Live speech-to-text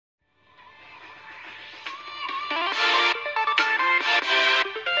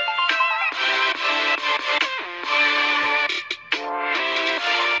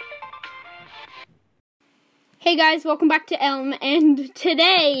Hey guys, welcome back to Elm, and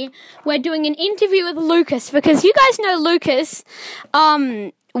today we're doing an interview with Lucas, because you guys know Lucas.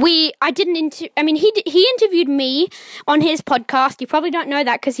 He interviewed me on his podcast. You probably don't know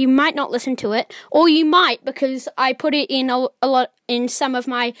that because you might not listen to it, or you might because I put it in a lot in some of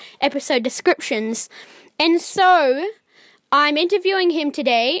my episode descriptions. And so I'm interviewing him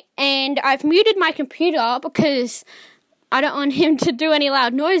today, and I've muted my computer because I don't want him to do any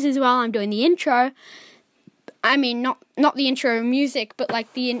loud noises while I'm doing the intro. I mean, not the intro music, but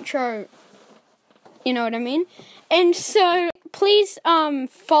like the intro, you know what I mean? And so, please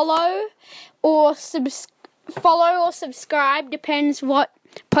follow or subscribe, depends what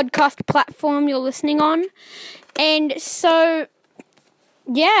podcast platform you're listening on. And so,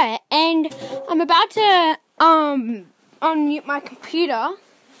 yeah, and I'm about to unmute my computer.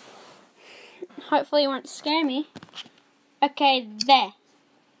 Hopefully it won't scare me. Okay, there.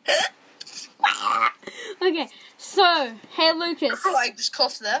 Okay, so, hey Lucas. Oh, I just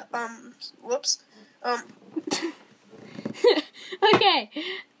coughed there. Whoops. Okay.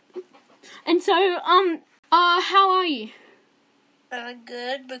 And so, how are you?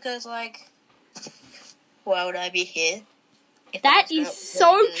 Good, because, why would I be here? That is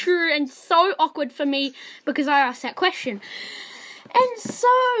so true and so awkward for me because I asked that question. And so,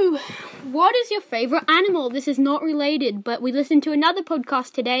 what is your favourite animal? This is not related, but we listened to another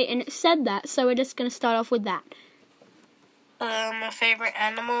podcast today and it said that, so we're just going to start off with that. My favourite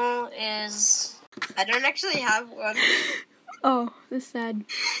animal is... I don't actually have one. Oh, that's sad.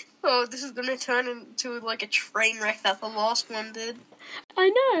 Oh, this is going to turn into, a train wreck that the last one did.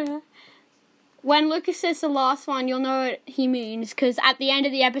 I know. When Lucas says the last one, you'll know what he means, because at the end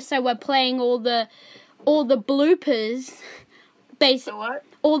of the episode, we're playing all the bloopers. What?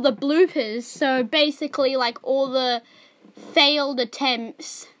 All the bloopers, so basically, all the failed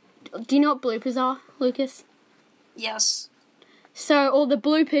attempts. Do you know what bloopers are, Lucas? Yes. So, all the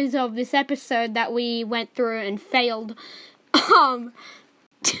bloopers of this episode that we went through and failed. Anyway.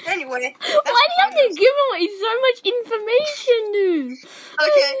 Why do you have to give away so much information, dude?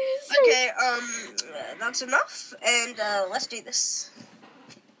 Okay, that's enough, and, let's do this.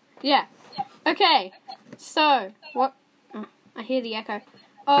 Yeah. Okay, so, what... I hear the echo.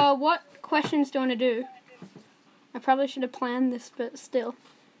 What questions do you want to do? I probably should have planned this, but still.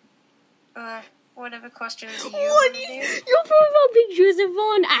 Whatever questions you want to do. Your profile picture is of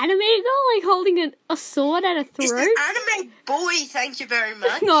an anime girl, holding a sword at a throat? It's an anime boy, thank you very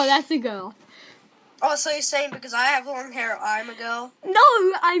much. No, that's a girl. Oh, so you're saying because I have long hair, I'm a girl?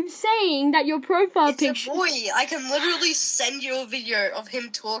 No, I'm saying that your profile picture... It's a boy. I can literally send you a video of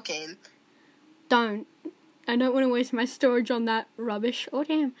him talking. Don't. I don't want to waste my storage on that rubbish. Oh,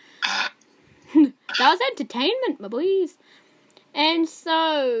 damn. That was entertainment, my boys. And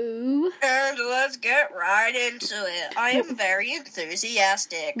so... And let's get right into it. I am very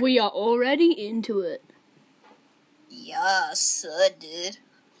enthusiastic. We are already into it. Yeah, sir, dude.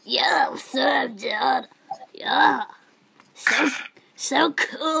 Yeah, sir, dude. Yeah. So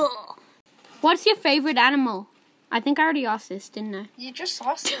cool. What's your favorite animal? I think I already asked this, didn't I? You just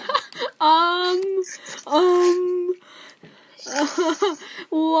asked it.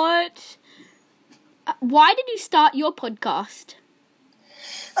 What? Why did you start your podcast?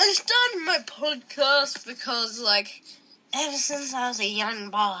 I started my podcast because, ever since I was a young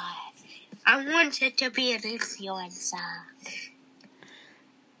boy, I wanted to be an influencer.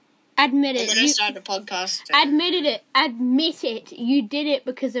 Admit it. And then I started a podcast. Admit it. You did it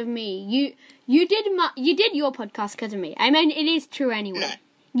because of me. You did your podcast because of me. I mean, it is true anyway. No.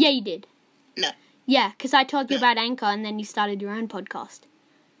 Yeah, you did. No. Yeah, because I told you about Anchor and then you started your own podcast.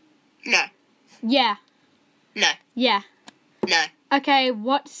 No. Yeah. No. Yeah. No. Okay,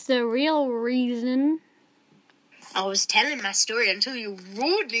 what's the real reason? I was telling my story until you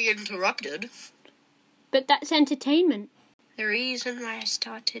rudely interrupted. But that's entertainment. The reason why I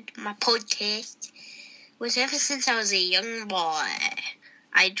started my podcast was ever since I was a young boy.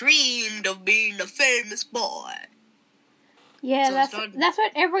 I dreamed of being a famous boy. Yeah, So that's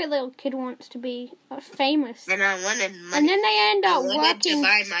what every little kid wants to be, famous. And I wanted money. And then they end up I wanted working. to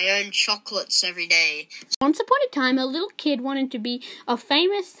buy my own chocolates every day. Once upon a time, a little kid wanted to be a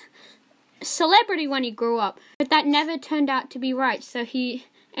famous celebrity when he grew up. But that never turned out to be right, so he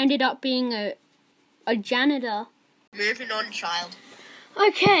ended up being a janitor. Moving on, child.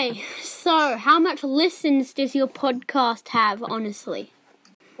 Okay, so how much listens does your podcast have, honestly?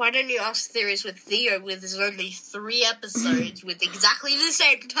 Why don't you ask Theories with Theo, with there's only 3 episodes with exactly the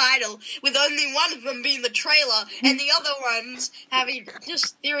same title, with only one of them being the trailer, and the other ones having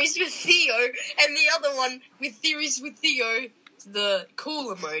just Theories with Theo, and the other one with Theories with Theo, the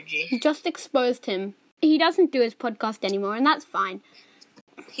cool emoji. You just exposed him. he doesn't do his podcast anymore, and that's fine.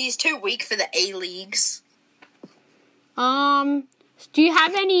 He's too weak for the A-leagues. Do you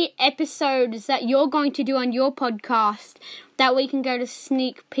have any episodes that you're going to do on your podcast that we can go to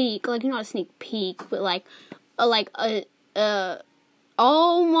sneak peek? Like, not a sneak peek, but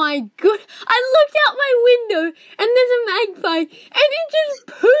oh my god, I looked out my window and there's a magpie and it just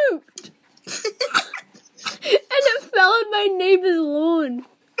pooped. And it fell on my neighbor's lawn.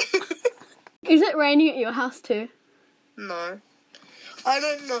 Is it raining at your house too? No. I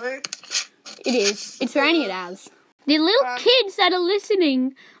don't know. It is. It's raining at ours. The little kids that are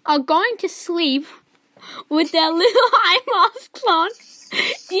listening are going to sleep with their little eye masks on,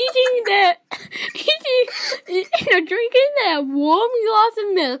 drinking their warm glass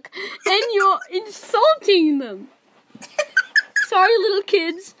of milk, and you're insulting them. Sorry, little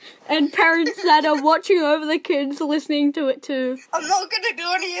kids and parents that are watching over the kids listening to it too. I'm not going to do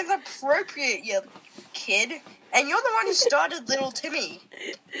any inappropriate, you kid. And you're the one who started Little Timmy.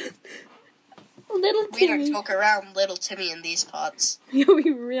 Little Timmy. We don't talk around Little Timmy in these parts. Yeah, we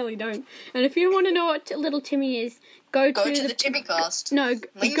really don't. And if you want to know what Little Timmy is, go to the Timmycast. No,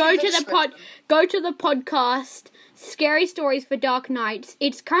 go to the podcast Scary Stories for Dark Nights.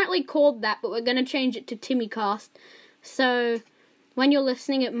 It's currently called that, but we're going to change it to Timmycast. So when you're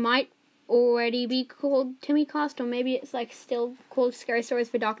listening, it might already be called Timmycast, or maybe it's like still called Scary Stories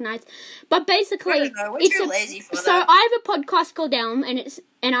for Dark Nights. But basically, I don't know. We're too lazy for that. So I have a podcast called Elm, and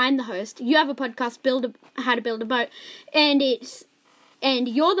I'm the host. You have a podcast, How to Build a Boat, and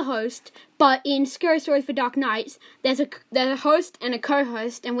you're the host. But in Scary Stories for Dark Nights, there's a host and a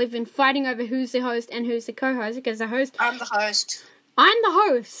co-host, and we've been fighting over who's the host and who's the co-host, because the host. I'm the host. I'm the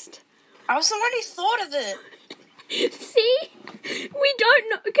host. I was the one who thought of it. See? We don't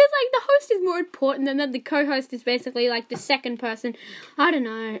know, because, like, the host is more important than that. The co-host is basically, like, the second person. I don't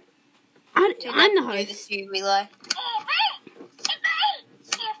know. I'm the host. This you, Eli.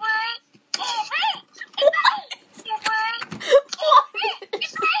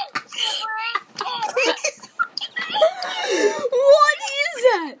 What is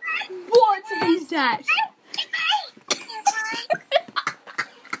that? What is that?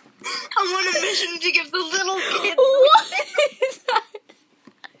 I'm on a mission to give the little kids. What is that?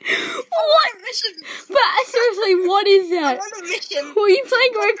 What? But seriously, what is that? I'm on a mission. Were you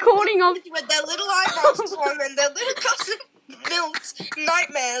playing a recording of with their little eyebrows on and their little cups of milks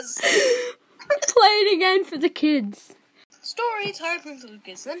nightmares? Play it again for the kids. Story time with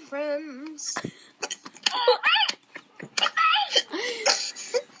Lucas and friends.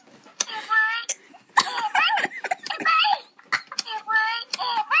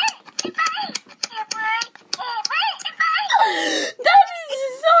 That is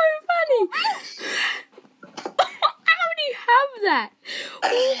so funny. How do you have that?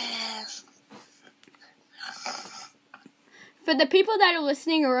 For the people that are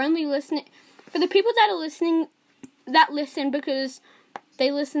listening, or only listening, for the people that are listening, that listen because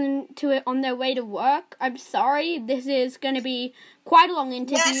they listen to it on their way to work, I'm sorry. This is going to be quite a long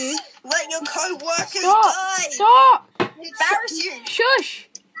interview. Yes, let your co-workers die. Stop! Embarrass you. Shush!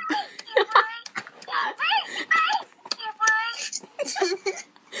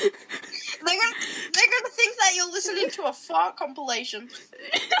 They're gonna think that you're listening to a fart compilation.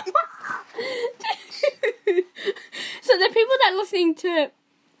 So the people that are listening to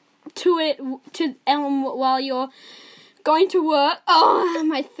Elm while you're going to work. Oh,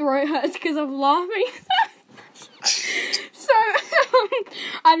 my throat hurts because I'm laughing. So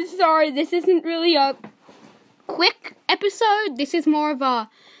I'm sorry. This isn't really a quick episode. This is more of a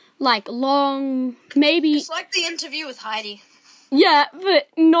long, maybe. It's like the interview with Heidi. Yeah, but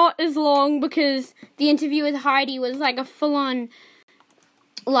not as long, because the interview with Heidi was like a full-on,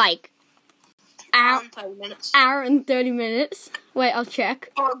 hour and 30 minutes. Wait, I'll check.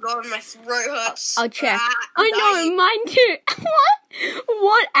 Oh god, my throat hurts. I'll check. I know, mine too.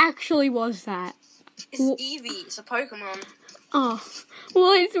 What actually was that? It's Eevee. It's a Pokemon. Oh,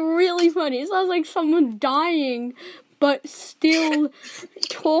 well, it's really funny. It sounds like someone dying, but still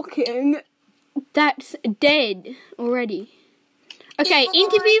talking. That's dead already. Okay,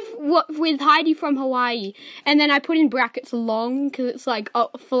 interview with Heidi from Hawaii, and then I put in brackets long because it's like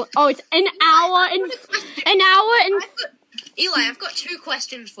it's an hour and. Eli, I've got 2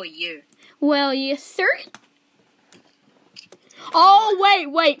 questions for you. Well, yes, sir. Oh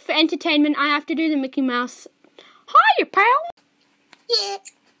wait! For entertainment, I have to do the Mickey Mouse. Hiya, pal. Yeah.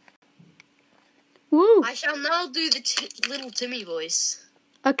 Woo. I shall now do the little Timmy voice.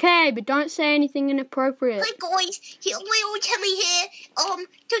 Okay, but don't say anything inappropriate. Hi guys, little Timmy here.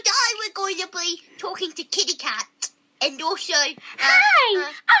 Today we're going to be talking to Kitty Cat. And also, Hi,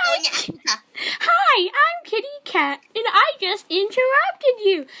 I'm Kitty Cat, and I just interrupted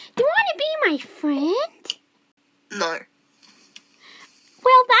you. Do you want to be my friend? No.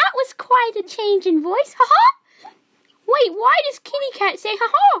 Well, that was quite a change in voice. Ha-ha! Wait, why does Kitty Cat say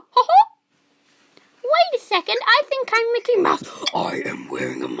ha-ha? Ha-ha! Wait a second, I think I'm Mickey Mouse. I am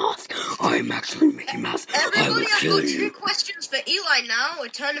wearing a mask. I'm actually Mickey Mouse. Everybody, I've got 2 questions for Eli now, a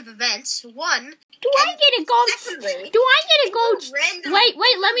turn of events. 1. Do I get a gold? Secondly, Do I get a gold? random- Wait,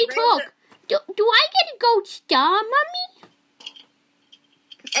 let me random- talk. Do I get a gold star, Mummy?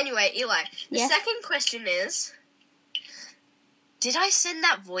 Anyway, Eli, the Yeah? second question is, did I send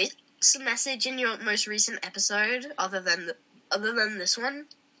that voice message in your most recent episode, other than this one?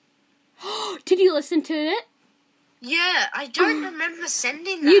 Did you listen to it? Yeah, I don't remember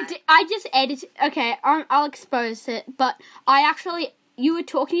sending that. I just edited. Okay, I'll expose it. But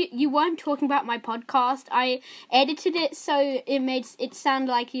you weren't talking about my podcast. I edited it so it made it sound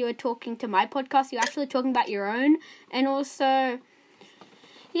like you were talking to my podcast. You're actually talking about your own, and also,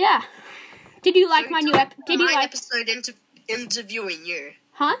 yeah. Did you like my new episode? Did you like episode interviewing you?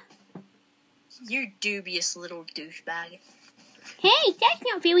 Huh? You dubious little douchebag. Hey, that's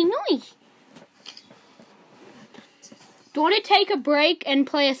not very nice. Do you want to take a break and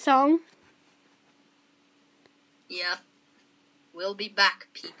play a song? Yeah. We'll be back,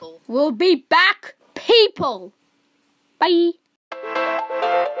 people. We'll be back, people. Bye.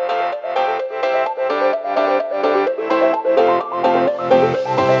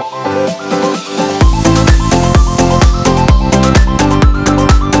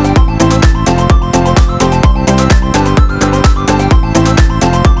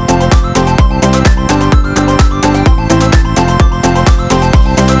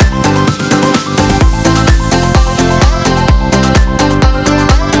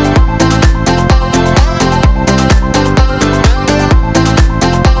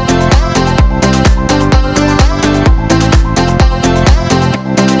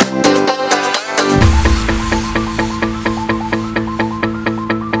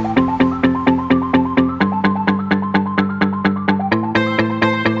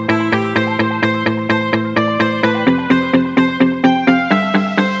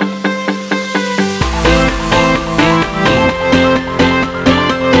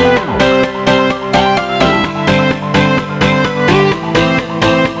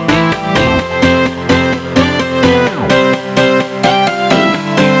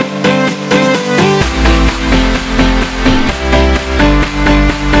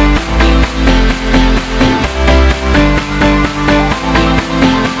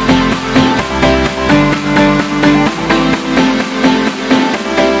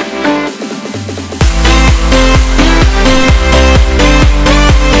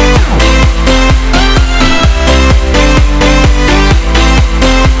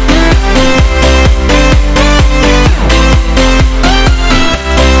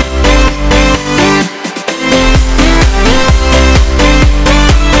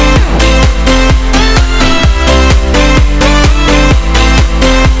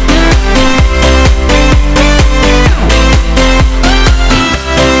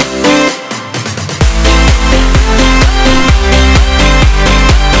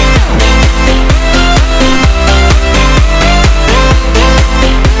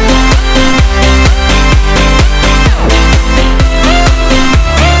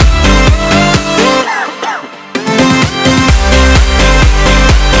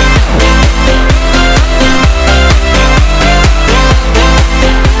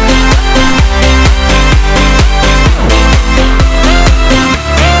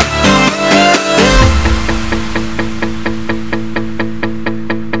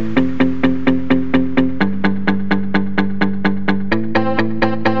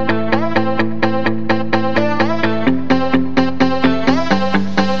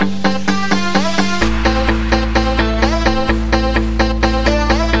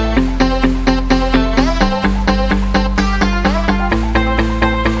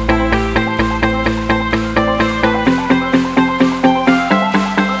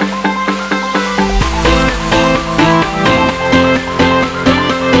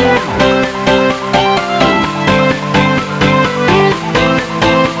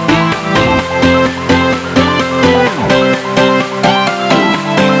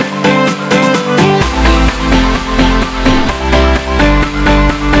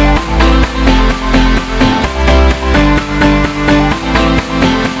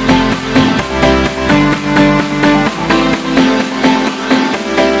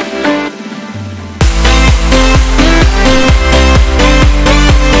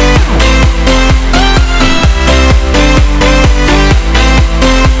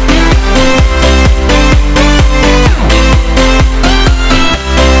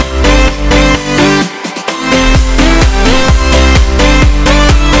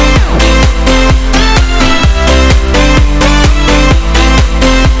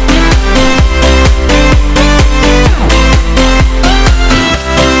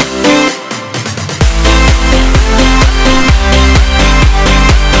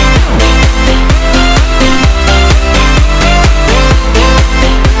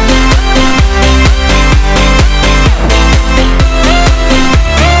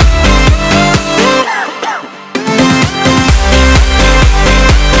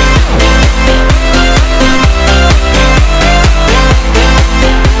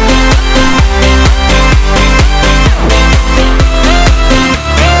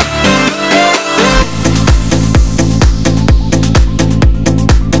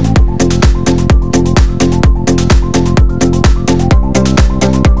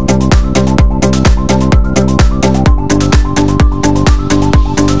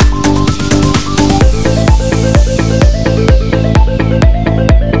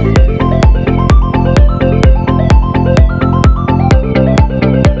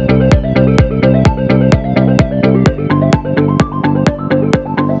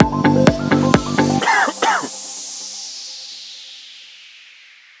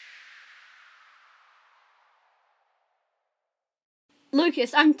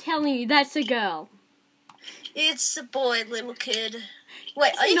 Lucas, I'm telling you, that's a girl. It's a boy, little kid.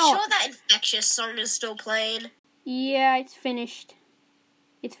 Wait, are you not. sure that Infectious song is still playing? Yeah, it's finished.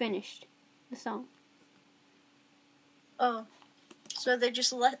 It's finished. The song. Oh. So they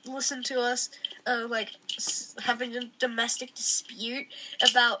just listen to us, having a domestic dispute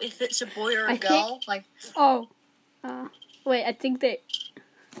about if it's a boy or a girl? Oh. Wait, I think they...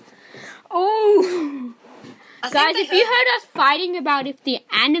 Oh! Guys, if you heard us fighting about if the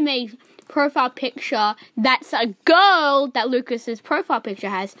anime profile picture that's a girl that Lucas's profile picture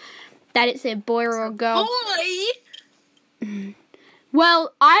has, that it's a boy or a girl. Boy!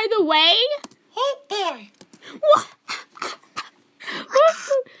 Well, either way... Oh, boy! What?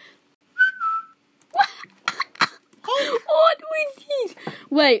 What with these?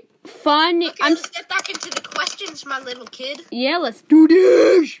 Wait, fun. Okay, let's get back into the questions, my little kid. Yeah, let's do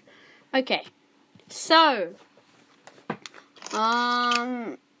this. Okay, so,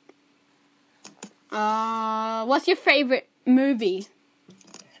 what's your favorite movie?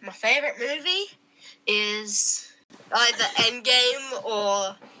 My favorite movie is either Endgame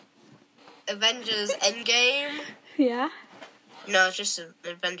or Avengers Endgame. Yeah. No, it's just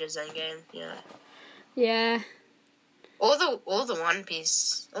Avengers Endgame. Yeah. Yeah. Or the One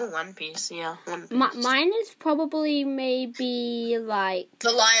Piece. Oh, One Piece. Yeah, One Piece. Mine is probably maybe like...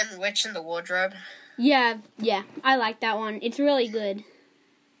 The Lion, the Witch, and the Wardrobe. Yeah, I like that one. It's really good.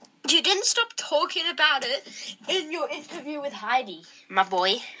 You didn't stop talking about it in your interview with Heidi, my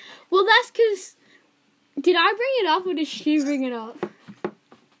boy. Well, that's because... Did I bring it up or did she bring it up?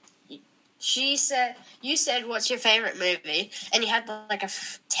 You said, what's your favorite movie? And you had like a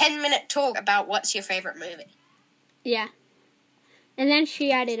 10-minute talk about what's your favorite movie. Yeah. And then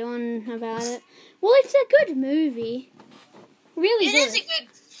she added on about it. Well, it's a good movie. Really good.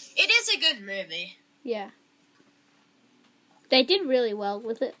 It is a good movie. Yeah. They did really well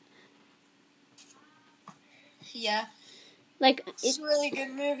with it. Yeah. Like, it's a really good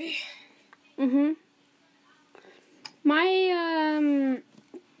movie. Mhm. My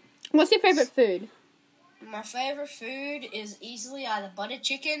what's your favorite food? My favorite food is easily either butter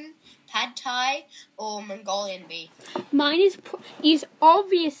chicken, pad thai, or Mongolian beef. Mine is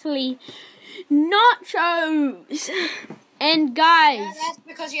obviously nachos. And guys, yeah, that's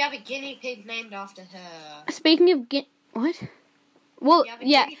because you have a guinea pig named after her. Speaking of what? Well,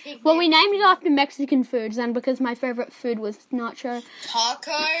 yeah. Well, we named it after Mexican foods, and because my favorite food was nacho.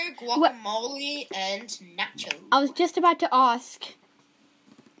 Taco, guacamole, and nacho. I was just about to ask.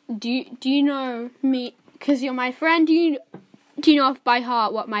 Do you know me? Because you're my friend. Do you know off by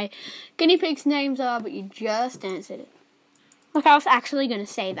heart what my guinea pigs' names are? But you just answered it. Like I was actually going to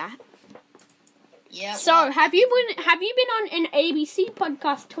say that. Yeah. So well, have you been on an ABC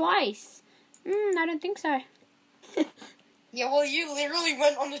podcast twice? I don't think so. Yeah, well, you literally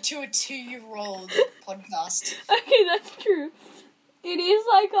went on to a 2-year-old podcast. Okay, that's true. It is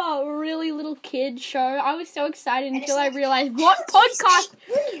like a really little kid show. I was so excited until I realized what podcast.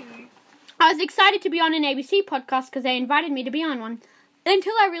 I was excited to be on an ABC podcast because they invited me to be on one.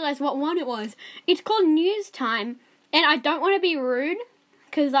 Until I realized what one it was. It's called News Time, and I don't want to be rude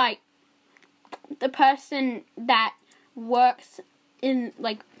because like the person that works in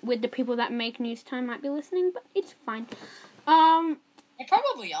like with the people that make News Time might be listening, but it's fine. They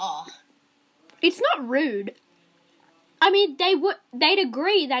probably are. It's not rude. I mean, they'd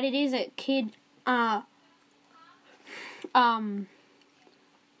agree that it is a kid, a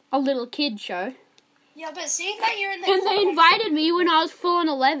little kid show. Yeah, but seeing that you're in the... And they invited me when I was full on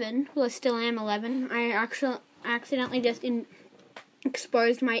 11. Well, I still am 11. I accidentally just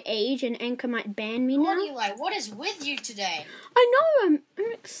exposed my age, and Anchor might ban me now. What are you like? What is with you today? I know,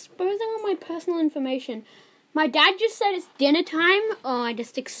 I'm exposing all my personal information. My dad just said it's dinner time. Oh, I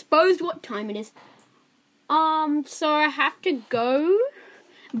just exposed what time it is. So I have to go.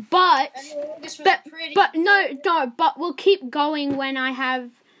 But we'll keep going when I have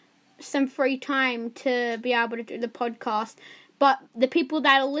some free time to be able to do the podcast. But the people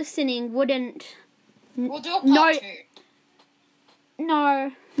that are listening wouldn't. We'll do a part 2.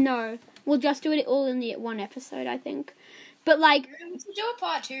 No. We'll just do it all in the one episode, I think. But like, we can do a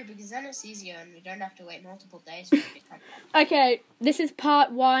part 2 because then it's easier and we don't have to wait multiple days for it to come out. Okay, this is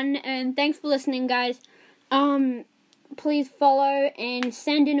part 1, and thanks for listening, guys. Please follow and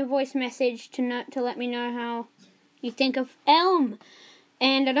send in a voice message to let me know how you think of Elm.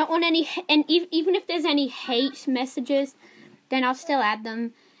 And I don't want any, and even if there's any hate messages, then I'll still add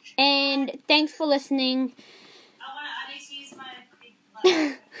them. And thanks for listening. I need to use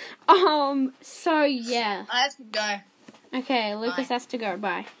my So yeah. I have to go. Okay, Lucas has to go.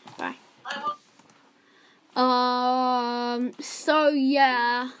 Bye. Bye. So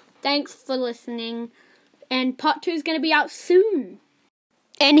yeah, thanks for listening. And part 2 is going to be out soon.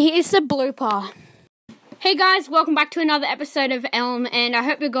 And here's the blooper. Hey guys, welcome back to another episode of Elm, and I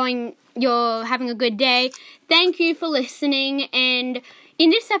hope you're having a good day. Thank you for listening, and in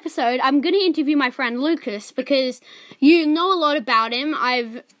this episode, I'm going to interview my friend Lucas, because you know a lot about him.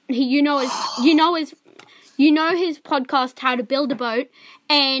 You know his podcast, How to Build a Boat,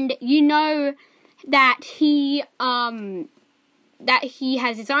 and you know that he has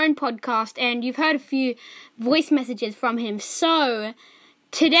his own podcast, and you've heard a few voice messages from him. So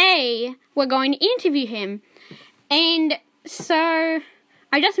today we're going to interview him, and so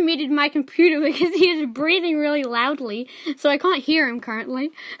I just muted my computer because he is breathing really loudly, so I can't hear him currently,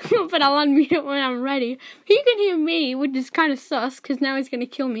 but I'll unmute it when I'm ready. He can hear me, which is kind of sus, because now he's going to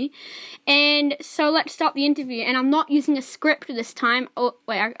kill me. And so let's start the interview, and I'm not using a script this time. Oh,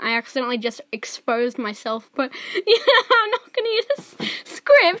 wait, I accidentally just exposed myself, but yeah, I'm not going to use a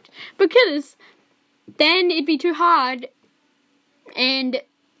script, because then it'd be too hard and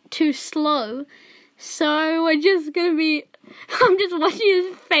too slow. So we're just going to be... I'm just watching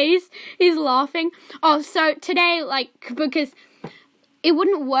his face. He's laughing. Oh, so today, because it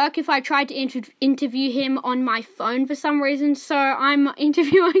wouldn't work if I tried to interview him on my phone for some reason, so I'm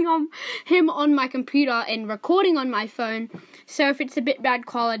interviewing him on my computer and recording on my phone. So if it's a bit bad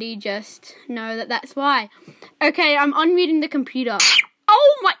quality, just know that that's why. Okay, I'm unmuting the computer.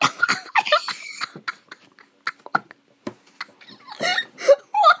 Oh my...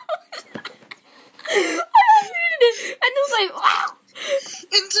 And it was like, wow!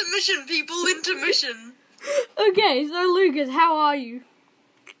 Intermission, people, intermission. Okay, so Lucas, how are you?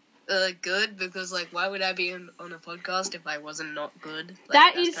 Good, because, why would I be on a podcast if I wasn't not good?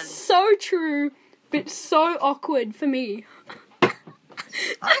 That is so true, but so awkward for me. I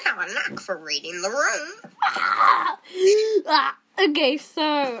have a knack for reading the room. Okay,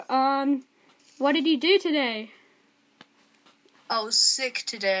 so, what did you do today? I was sick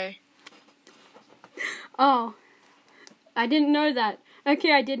today. Oh, I didn't know that.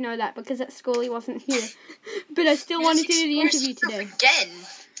 Okay, I did know that because at school he wasn't here. But I still wanted to do the interview today. Again.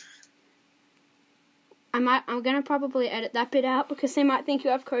 I'm gonna probably edit that bit out because they might think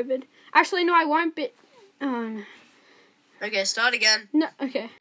you have COVID. Actually, no, I won't. Okay, start again. No, okay.